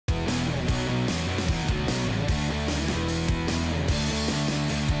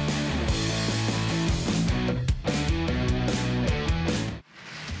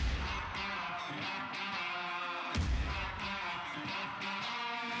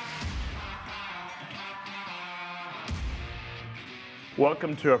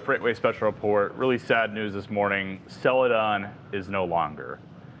Welcome to a FreightWaves special report. Really sad news this morning. Celadon is no longer.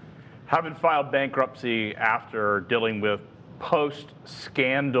 Having filed bankruptcy after dealing with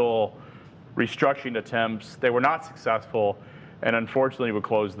post-scandal restructuring attempts, they were not successful and unfortunately would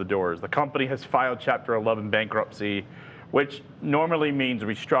close the doors. The company has filed Chapter 11 bankruptcy, which normally means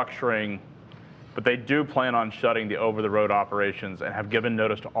restructuring, but they do plan on shutting the over-the-road operations and have given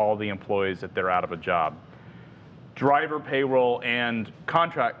notice to all the employees that they're out of a job. Driver payroll and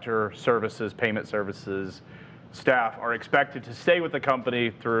contractor services, payment services staff are expected to stay with the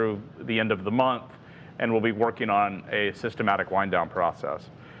company through the end of the month and will be working on a systematic wind down process.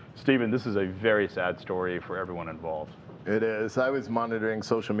 Stephen, this is a very sad story for everyone involved. It is. I was monitoring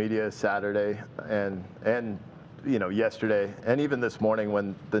social media Saturday and yesterday and even this morning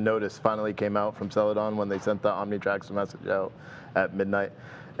when the notice finally came out from Celadon when they sent the OmniTrax message out at midnight.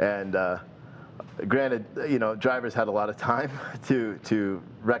 And granted, drivers had a lot of time to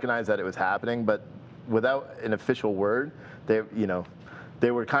recognize that it was happening, but without an official word,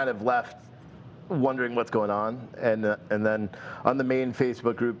 they were kind of left wondering what's going on. And then on the main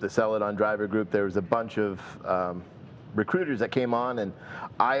Facebook group, the Celadon driver group, there was a bunch of recruiters that came on, and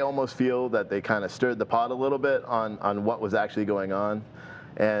I almost feel that they kind of stirred the pot a little bit on what was actually going on.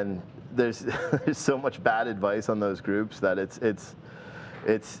 And there's so much bad advice on those groups that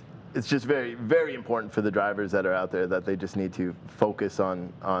it's just very, very important for the drivers that are out there that they just need to focus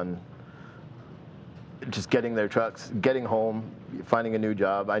on just getting their trucks, getting home, finding a new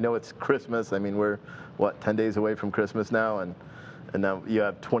job. I know it's Christmas. I mean, we're, 10 days away from Christmas now, and now you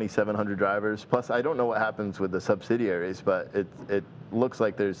have 2,700 drivers. Plus, I don't know what happens with the subsidiaries, but it looks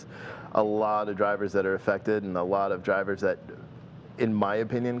like there's a lot of drivers that are affected and a lot of drivers that, in my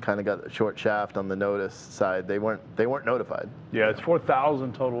opinion, kind of got a short shaft on the notice side. They weren't notified. Yeah, it's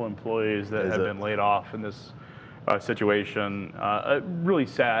 4,000 total employees that have been laid off in this situation. Really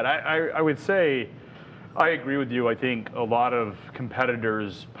sad. I would say I agree with you. I think a lot of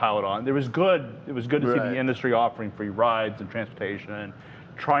competitors piled on. It was good to see the industry offering free rides and transportation and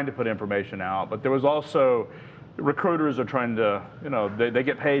trying to put information out. But there was also recruiters are trying to, they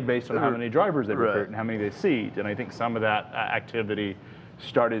get paid based on how many drivers they recruit and how many they seat. And I think some of that activity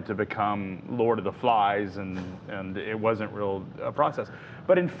started to become Lord of the Flies, and it wasn't real process.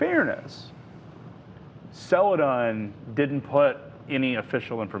 But in fairness, Celadon didn't put any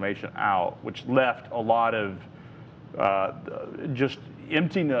official information out, which left a lot of just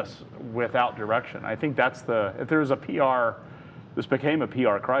emptiness without direction. I think that's if there's a PR, this became a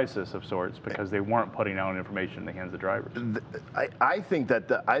PR crisis of sorts because they weren't putting out information in the hands of drivers. I think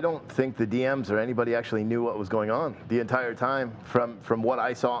that I don't think the DMs or anybody actually knew what was going on the entire time. From what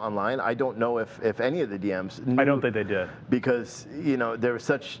I saw online, I don't know if any of the DMs knew. I don't think they did. Because, there was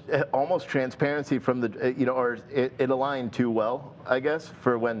such almost transparency from the, or it aligned too well, I guess,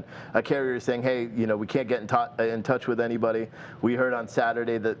 for when a carrier is saying, hey, we can't get in touch with anybody. We heard on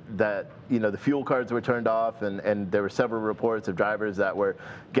Saturday that the fuel cards were turned off, and there were several reports of drivers that were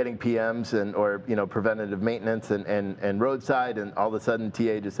getting PMs or preventative maintenance and roadside, and all of a sudden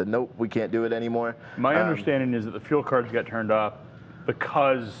TA just said, nope, we can't do it anymore. My understanding is that the fuel cards got turned off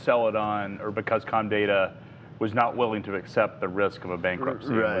because Celadon or because Comdata was not willing to accept the risk of a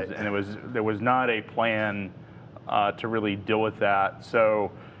bankruptcy. Right. There was not a plan to really deal with that.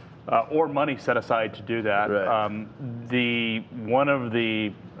 So, or money set aside to do that. Right. One of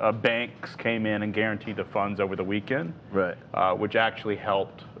the banks came in and guaranteed the funds over the weekend, which actually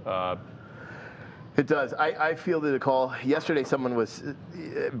helped. It does. I fielded a call yesterday. Someone was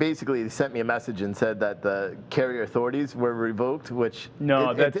basically sent me a message and said that the carrier authorities were revoked, which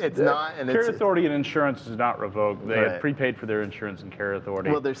it's not. And carrier authority and insurance is not revoked. They had prepaid for their insurance and carrier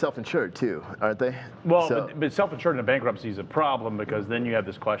authority. Well, they're self-insured too, aren't they? Well, but self-insured in a bankruptcy is a problem because then you have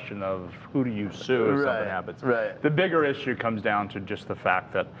this question of who do you sue if something happens. Right. The bigger issue comes down to just the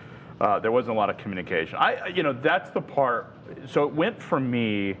fact that there wasn't a lot of communication. That's the part. So it went for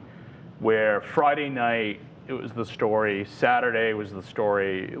me where Friday night it was the story, Saturday was the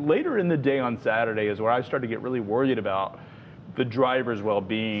story. Later in the day on Saturday is where I started to get really worried about the driver's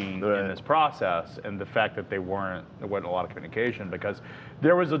well-being in this process and the fact that there wasn't a lot of communication because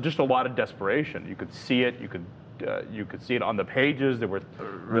there was just a lot of desperation. You could see it. You could see it on the pages. There were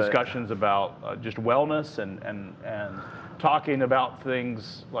discussions about just wellness and talking about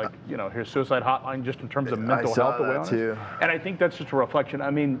things like, here's suicide hotline just in terms of mental health awareness. Too. And I think that's just a reflection.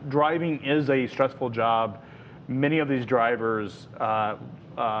 I mean, driving is a stressful job. Many of these drivers that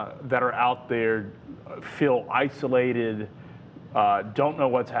are out there feel isolated, don't know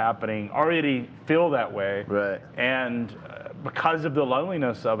what's happening, already feel that way. Right. And because of the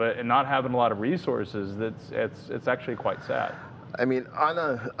loneliness of it and not having a lot of resources, it's actually quite sad. I mean, on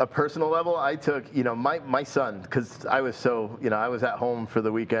a personal level, I took, my son, because I was so, I was at home for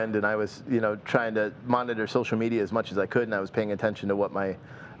the weekend and I was, trying to monitor social media as much as I could, and I was paying attention to what I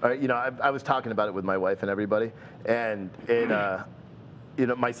was talking about it with my wife and everybody, and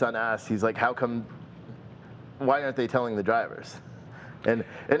my son asked, he's like, why aren't they telling the drivers? And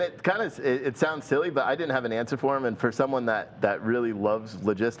it kind of, it sounds silly, but I didn't have an answer for him. And for someone that really loves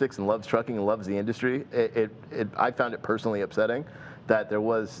logistics and loves trucking and loves the industry, I found it personally upsetting that there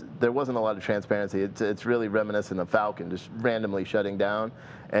wasn't a lot of transparency. It's really reminiscent of Falcon just randomly shutting down.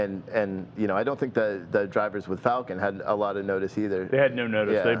 And I don't think the drivers with Falcon had a lot of notice either. They had no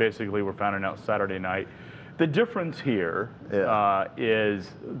notice. Yeah. They basically were finding out Saturday night. The difference here is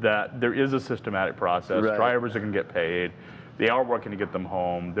that there is a systematic process. Right. Drivers are going to get paid. They are working to get them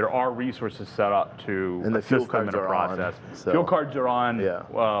home. There are resources set up to assist them in a process. Fuel cards are on,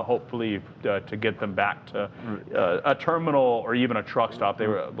 hopefully to get them back to a terminal or even a truck stop.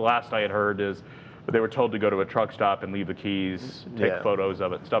 The last I had heard is they were told to go to a truck stop and leave the keys, take photos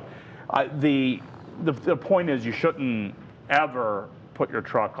of it and stuff. The point is you shouldn't ever put your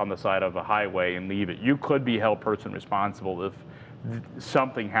truck on the side of a highway and leave it. You could be held personally responsible if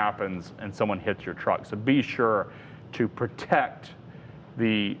something happens and someone hits your truck. So be sure to protect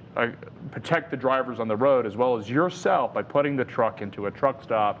the drivers on the road as well as yourself by putting the truck into a truck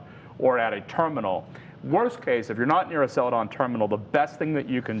stop or at a terminal. Worst case, if you're not near a Celadon terminal, the best thing that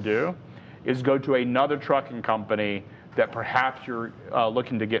you can do is go to another trucking company that perhaps you're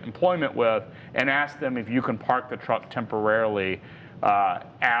looking to get employment with and ask them if you can park the truck temporarily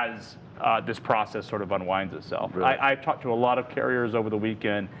as this process sort of unwinds itself. Really? I've talked to a lot of carriers over the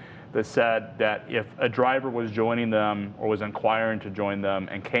weekend that said that if a driver was joining them or was inquiring to join them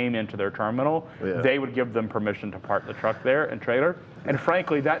and came into their terminal, they would give them permission to park the truck there and trailer. And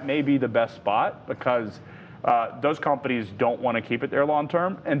frankly, that may be the best spot because those companies don't want to keep it there long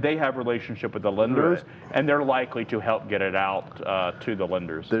term, and they have relationship with the lenders, and they're likely to help get it out to the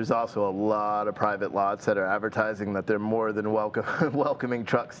lenders. There's also a lot of private lots that are advertising that they're more than welcoming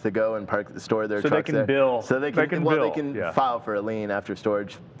trucks to go and store their trucks there. So they can file for a lien after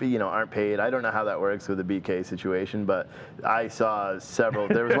storage aren't paid. I don't know how that works with the BK situation, but I saw several.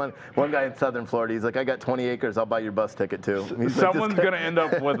 There was one guy in Southern Florida. He's like, I got 20 acres. I'll buy your bus ticket too. Someone's going to end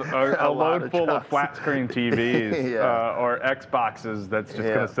up with a load full of flat screen TVs or Xboxes that's just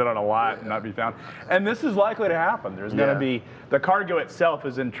going to sit on a lot and not be found. And this is likely to happen. There's going to be the cargo itself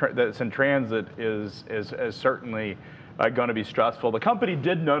that's in transit is certainly going to be stressful. The company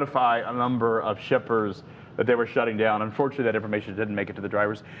did notify a number of shippers that they were shutting down. Unfortunately, that information didn't make it to the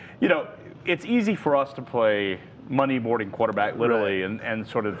drivers. It's easy for us to play money boarding quarterback, literally, and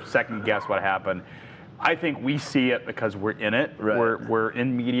sort of second guess what happened. I think we see it because we're in it. We're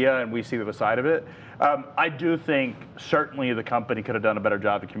in media and we see the other side of it. I do think certainly the company could have done a better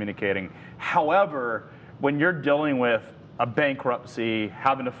job of communicating. However, when you're dealing with a bankruptcy,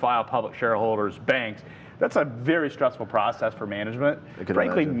 having to file public shareholders, banks, that's a very stressful process for management.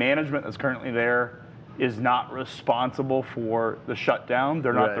 Frankly, management that's currently there is not responsible for the shutdown.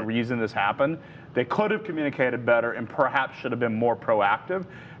 They're not the reason this happened. They could have communicated better and perhaps should have been more proactive.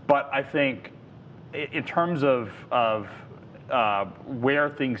 But I think in terms of where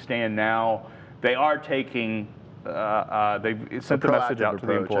things stand now, they are taking, they've sent the message out to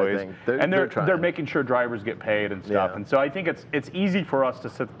the employees, and they're making sure drivers get paid and stuff. And so I think it's easy for us to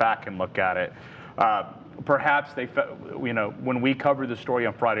sit back and look at it. Perhaps when we covered the story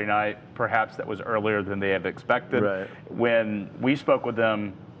on Friday night, perhaps that was earlier than they had expected. When we spoke with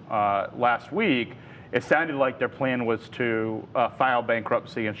them last week, it sounded like their plan was to file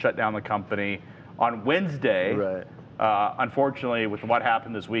bankruptcy and shut down the company on Wednesday. Unfortunately, with what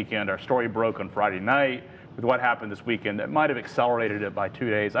happened this weekend, our story broke on Friday night. With what happened this weekend, it might have accelerated it by 2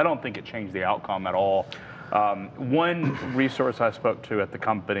 days. I don't think it changed the outcome at all. One resource I spoke to at the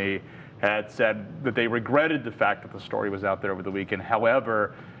company had said that they regretted the fact that the story was out there over the weekend.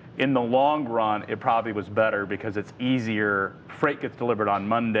 However, in the long run, it probably was better because it's easier. Freight gets delivered on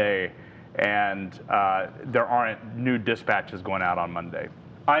Monday, and there aren't new dispatches going out on Monday.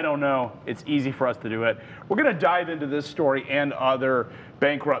 I don't know. It's easy for us to do it. We're going to dive into this story and other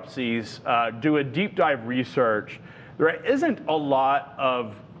bankruptcies, do a deep dive research. There isn't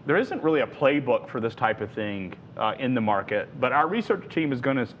really a playbook for this type of thing in the market, but our research team is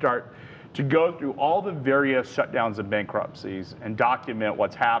going to start to go through all the various shutdowns and bankruptcies and document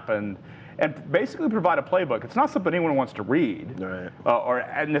what's happened and basically provide a playbook. It's not something anyone wants to read or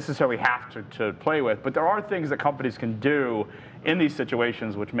necessarily have to play with, but there are things that companies can do in these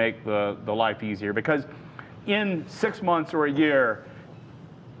situations which make the life easier, because in 6 months or a year,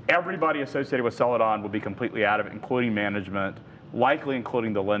 everybody associated with Celadon will be completely out of it, including management. likely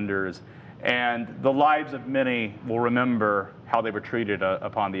including the lenders. And the lives of many will remember how they were treated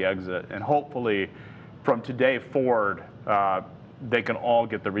upon the exit. And hopefully, from today forward, they can all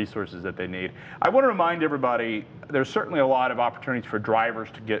get the resources that they need. I want to remind everybody, there's certainly a lot of opportunities for drivers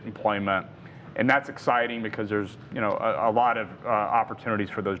to get employment. And that's exciting because there's a lot of opportunities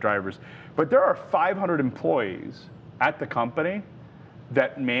for those drivers. But there are 500 employees at the company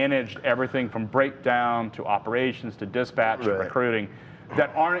that managed everything from breakdown to operations to dispatch to recruiting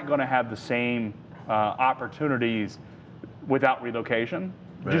that aren't going to have the same opportunities without relocation.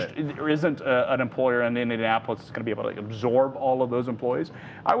 Just there isn't an employer in Indianapolis that's going to be able to absorb all of those employees.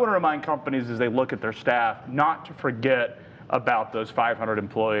 I want to remind companies as they look at their staff not to forget about those 500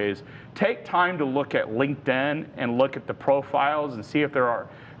 employees. Take time to look at LinkedIn and look at the profiles and see if there are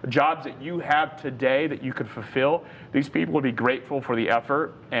jobs that you have today that you could fulfill. These people would be grateful for the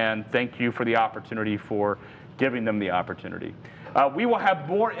effort, and thank you for the opportunity for giving them the opportunity. We will have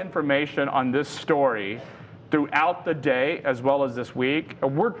more information on this story throughout the day as well as this week.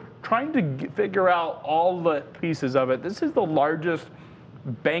 We're trying to figure out all the pieces of it. This is the largest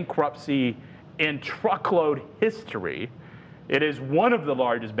bankruptcy in truckload history. It is one of the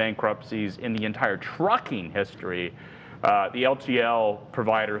largest bankruptcies in the entire trucking history. The LTL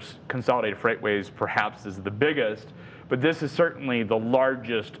providers, Consolidated FreightWaves, perhaps is the biggest, but this is certainly the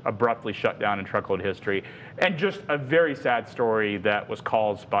largest abruptly shut down in truckload history. And just a very sad story that was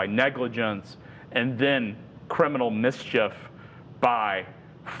caused by negligence and then criminal mischief by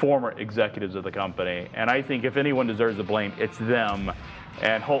former executives of the company. And I think if anyone deserves the blame, it's them.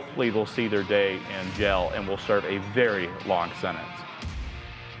 And hopefully they'll see their day in jail and will serve a very long sentence.